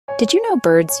Did you know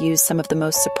birds use some of the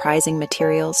most surprising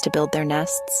materials to build their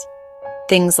nests?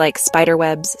 Things like spider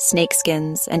webs, snake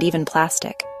skins, and even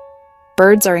plastic.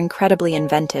 Birds are incredibly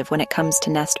inventive when it comes to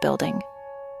nest building.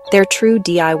 They're true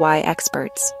DIY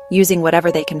experts, using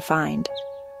whatever they can find.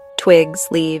 Twigs,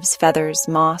 leaves, feathers,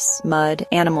 moss, mud,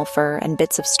 animal fur, and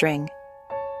bits of string.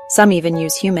 Some even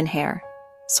use human hair.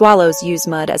 Swallows use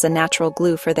mud as a natural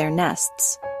glue for their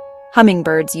nests.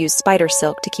 Hummingbirds use spider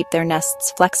silk to keep their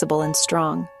nests flexible and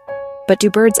strong. But do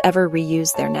birds ever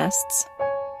reuse their nests?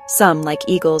 Some, like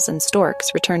eagles and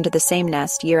storks, return to the same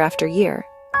nest year after year,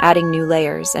 adding new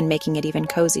layers and making it even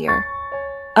cozier.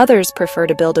 Others prefer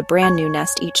to build a brand new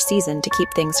nest each season to keep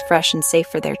things fresh and safe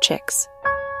for their chicks.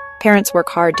 Parents work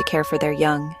hard to care for their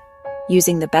young,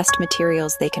 using the best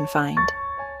materials they can find.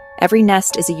 Every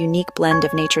nest is a unique blend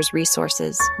of nature's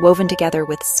resources, woven together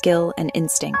with skill and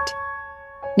instinct.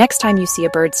 Next time you see a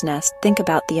bird's nest, think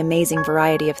about the amazing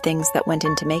variety of things that went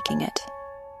into making it.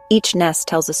 Each nest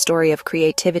tells a story of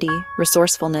creativity,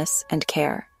 resourcefulness, and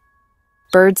care.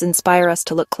 Birds inspire us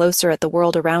to look closer at the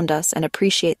world around us and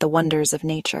appreciate the wonders of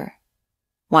nature.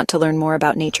 Want to learn more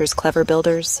about nature's clever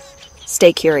builders?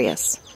 Stay curious.